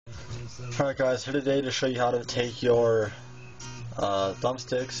Alright guys, here today to show you how to take your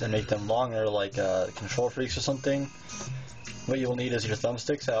thumbsticks and make them longer like Kontrol Freaks or something. What you will need is your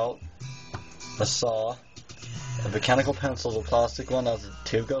thumbsticks out, a saw, a mechanical pencil, the plastic one that has a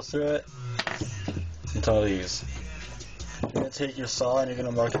tube goes through it, and some of these. You're going to take your saw and you're going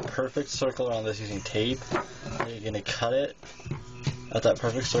to mark a perfect circle around this using tape, and you're going to cut it at that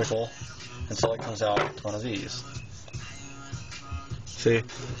perfect circle until it comes out to one of these. See?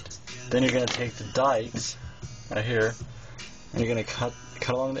 Then you're going to take the dikes right here and you're going to cut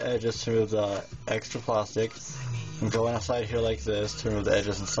along the edges to remove the extra plastic and go inside here like this to remove the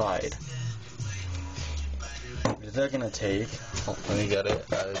edges inside. They're going to take, oh, let me get it,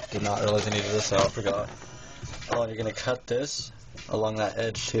 I did not realize I needed this out, I forgot. Oh, and you're going to cut this along that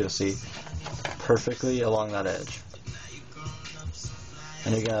edge too, see? Perfectly along that edge.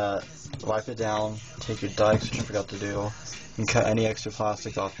 And you're going to wipe it down, take your dikes, which I forgot to do, and cut any extra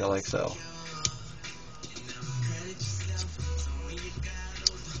plastic off here like so.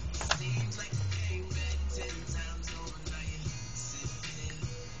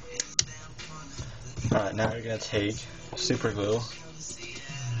 Alright, now you're going to take super glue,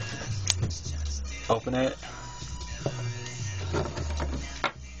 open it,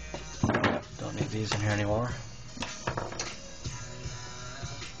 don't need these in here anymore,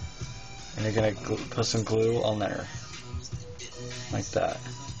 and you're going to put some glue on there, like that.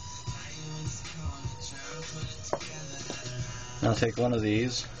 Now take one of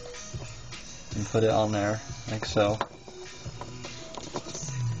these and put it on there, like so.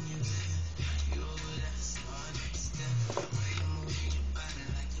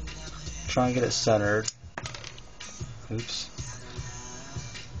 Try and get it centered. Oops.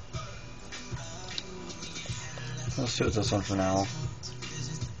 Let's do it with this one for now.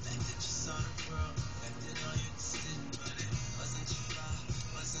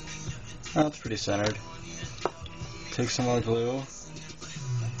 That's pretty centered. Take some more glue,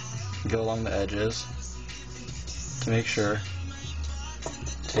 go along the edges to make sure.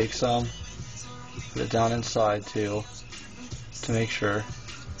 Take some, put it down inside too to make sure.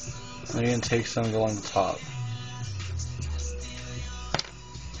 Then you're going to take some and go along the top.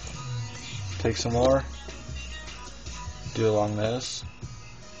 Take some more, do along this.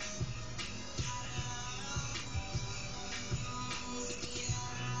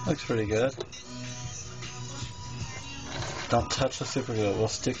 Looks pretty good. Don't touch the super glue, it will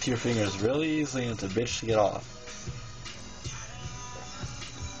stick to your fingers really easily and it's a bitch to get off.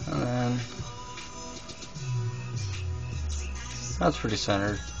 And then, that's pretty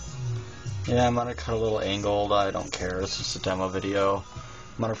centered. Yeah, I'm gonna cut a little angled, I don't care, it's just a demo video.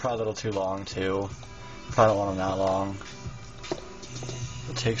 I'm gonna probably a little too long too. Probably don't want them that long.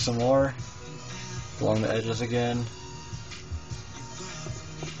 But take some more, along the edges again.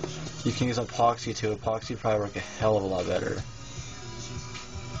 You can use epoxy too, epoxy probably work a hell of a lot better.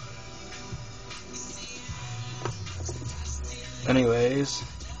 Anyways,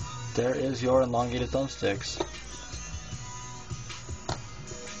 there is your elongated thumbsticks.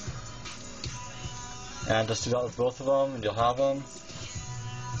 And just do that with both of them and you'll have them.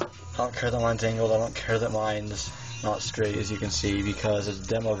 I don't care that mine's angled, I don't care that mine's not straight, as you can see, because it's a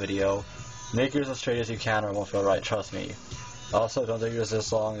demo video. Make yours as straight as you can or it won't feel right, trust me. Also, don't think yours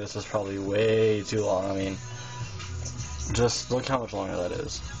this long, this is probably way too long. I mean, just look how much longer that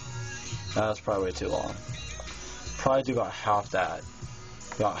is. That's probably way too long. Probably do about half that.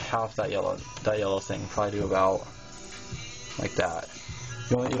 About half that yellow thing. Probably do about like that.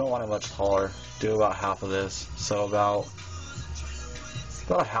 You don't want it much taller. Do about half of this. So about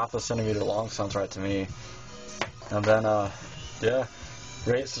half a centimeter long sounds right to me. And then yeah,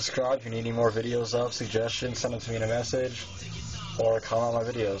 rate, subscribe. If you need any more videos up, suggestions, send them to me in a message or comment on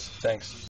my videos. Thanks.